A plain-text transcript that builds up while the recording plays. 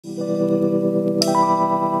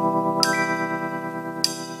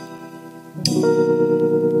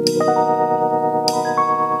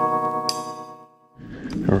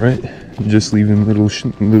All right, just leaving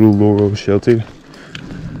little Laurel shelter.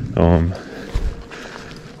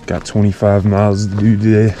 Got 25 miles to do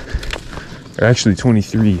today, or actually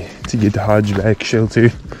 23 to get to Hodgeback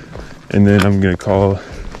shelter, and then I'm gonna call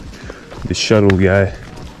the shuttle guy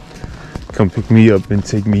come pick me up and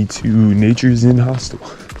take me to Natures Inn Hostel.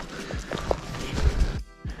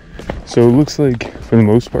 So it looks like for the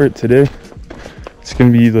most part today it's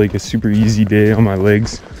gonna be like a super easy day on my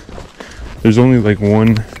legs. There's only like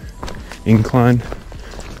one incline,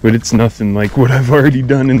 but it's nothing like what I've already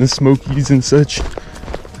done in the Smokies and such.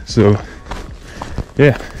 So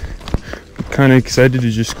yeah, I'm kind of excited to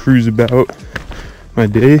just cruise about my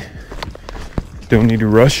day. Don't need to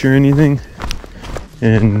rush or anything.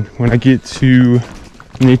 And when I get to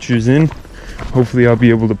Nature's Inn, hopefully I'll be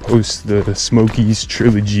able to post the Smokies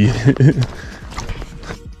trilogy.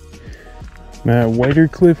 I'm at Whiter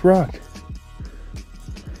Cliff Rock.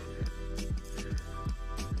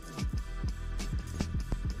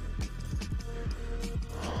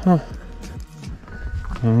 Huh.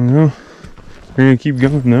 I don't know. We're gonna keep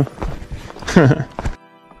going though.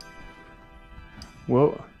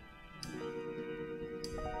 Well,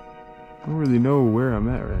 I don't really know where I'm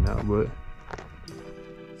at right now, but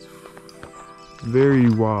it's very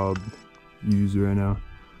wild views right now.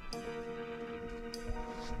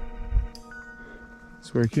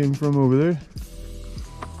 That's where I came from over there.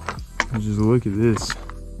 And just look at this.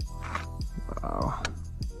 Wow.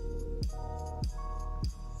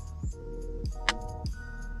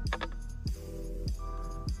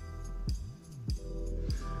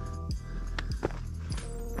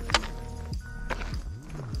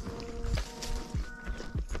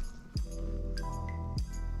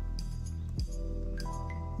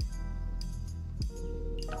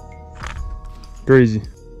 Crazy.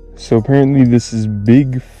 So apparently this is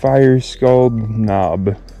Big Firescald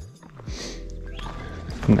knob.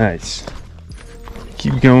 Nice.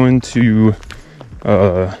 Keep going to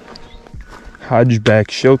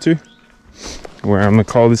Hodgeback shelter, where I'm gonna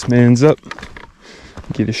call this man's up,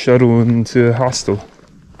 get a shuttle into a hostel.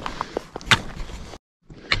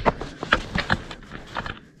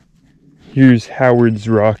 Here's Howard's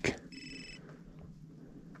Rock.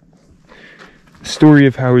 Story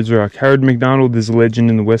of Howard's Rock. Howard McDonald is a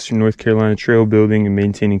legend in the Western North Carolina trail building and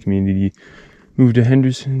maintaining community. Moved to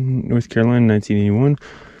Henderson, North Carolina in 1981.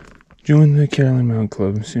 Joined the Caroline Mountain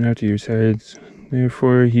Club. Soon after he retired,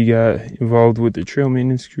 therefore he got involved with the trail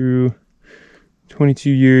maintenance crew.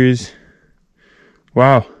 22 years.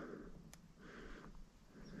 Wow.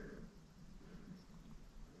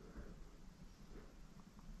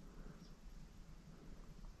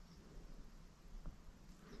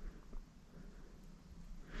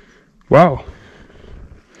 Wow.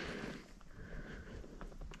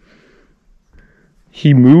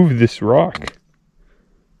 He moved this rock.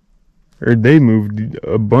 Or they moved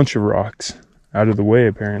a bunch of rocks out of the way,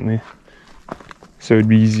 apparently. So it'd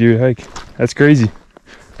be easier to hike. That's crazy.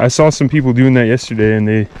 I saw some people doing that yesterday and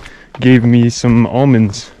they gave me some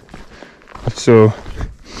almonds. So,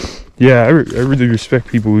 yeah, I really respect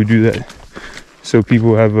people who do that. So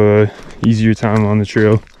people have a easier time on the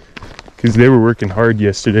trail. Because they were working hard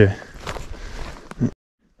yesterday.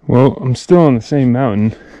 Well, I'm still on the same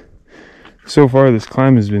mountain. So far this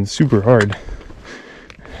climb has been super hard.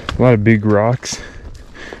 A lot of big rocks.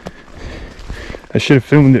 I should have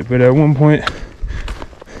filmed it, but at one point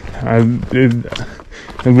it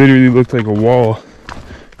literally looked like a wall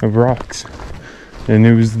of rocks. And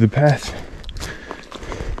it was the path.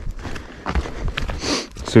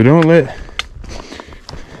 So don't let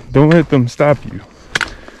them stop you.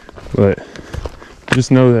 But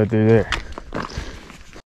just know that they're there.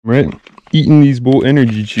 Right? Eating these Bull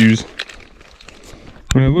Energy chews.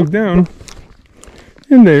 When I look down,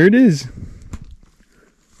 and there it is.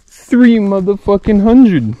 3 motherfucking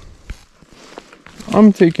 100.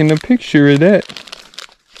 I'm taking a picture of that.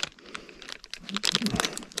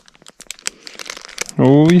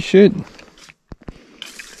 Holy shit.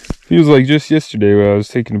 Feels like just yesterday when I was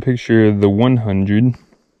taking a picture of the 100.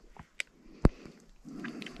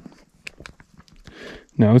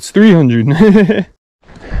 Now it's 300.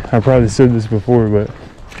 I probably said this before, but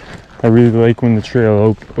I really like when the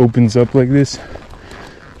trail opens up like this.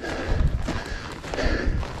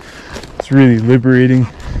 It's really liberating.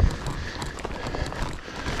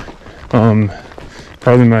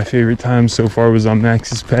 Probably my favorite time so far was on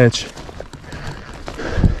Max's Patch,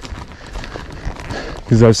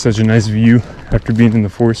 because that was such a nice view after being in the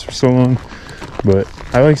forest for so long. But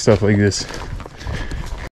I like stuff like this.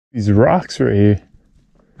 These rocks right here.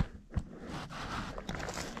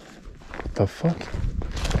 What the fuck?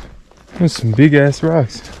 There's some big ass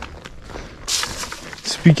rocks.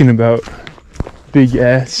 Speaking about big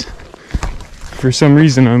ass, for some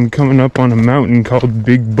reason I'm coming up on a mountain called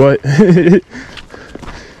Big Butt.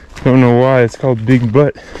 Don't know why it's called Big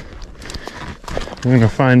Butt. We're gonna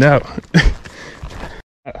find out.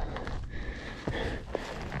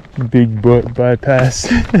 Big Butt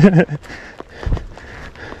bypass.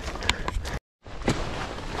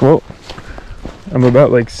 Well, I'm about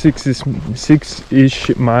like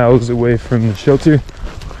six-ish miles away from the shelter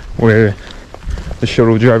where the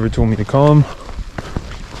shuttle driver told me to call him,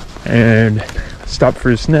 and stopped for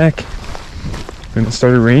a snack. And it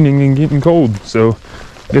started raining and getting cold, so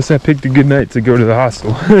I guess I picked a good night to go to the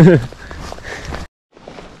hostel.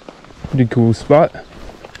 Pretty cool spot.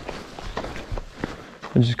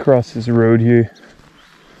 I just crossed this road here,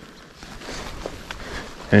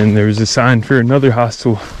 and there was a sign for another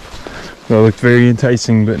hostel that looked very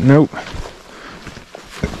enticing, but nope.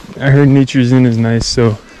 I heard Natures Inn is nice,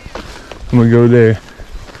 so I'm gonna go there.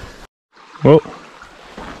 Well,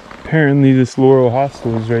 apparently this Laurel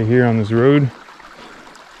hostel is right here on this road,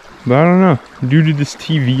 but I don't know, due to this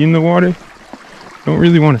TV in the water, I don't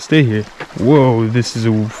really want to stay here. Whoa, this is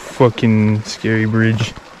a fucking scary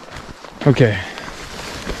bridge. Okay,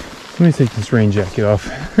 let me take this rain jacket off.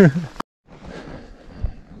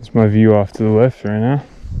 That's my view off to the left right now.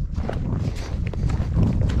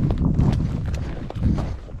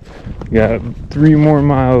 Got 3 more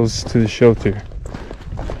miles to the shelter,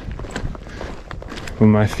 but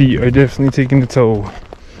my feet are definitely taking a toll.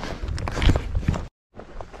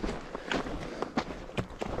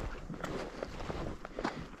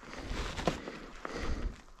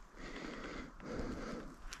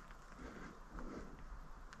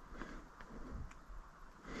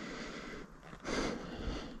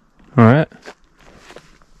 Alright,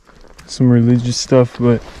 some religious stuff,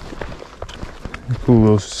 but a cool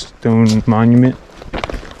little stone monument.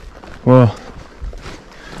 Well,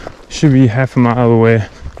 should be half a mile away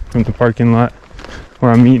from the parking lot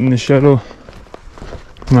where I'm meeting the shuttle.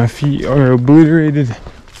 My feet are obliterated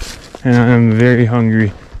and I'm very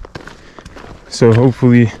hungry, so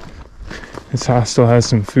hopefully this hostel has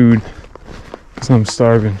some food because I'm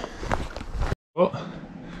starving. Well,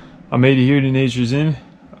 I made it here to Natures Inn.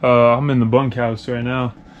 I'm in the bunkhouse right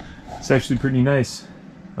now. It's actually pretty nice.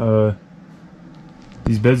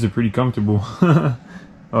 These beds are pretty comfortable.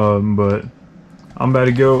 But I'm about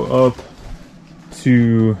to go up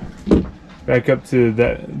to back up to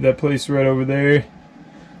that place right over there.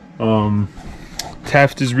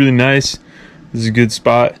 Taft is really nice. This is a good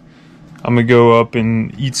spot. I'm gonna go up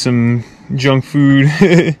and eat some junk food,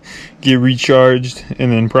 get recharged,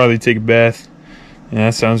 and then probably take a bath. And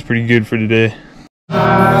that sounds pretty good for today.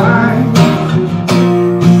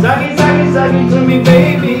 Sucky, sucky, sucky to me,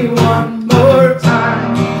 baby, one more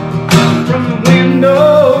time. From the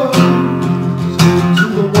window to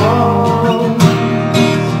the wall,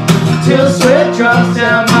 till sweat drops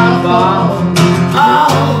down my balls.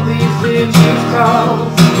 All these bitches calls.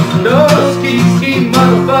 No ski, ski,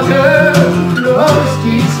 motherfucker. No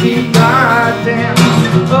ski, ski, goddamn.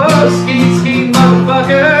 Oh, ski, ski,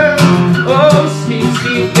 motherfucker. Oh, ski,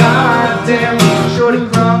 ski, goddamn. Shorty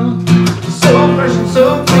crumb. So fresh and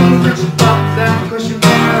so clean that you pop that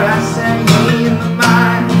questionnaire I sent me in the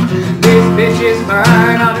mind. This bitch is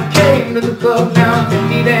mine. I done came to the club now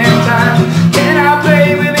 50 damn times. Can I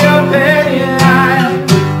play with your penny eye?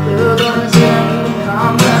 Little gonna say I need to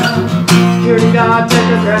calm down. Security guard,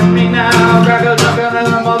 take a grab me now.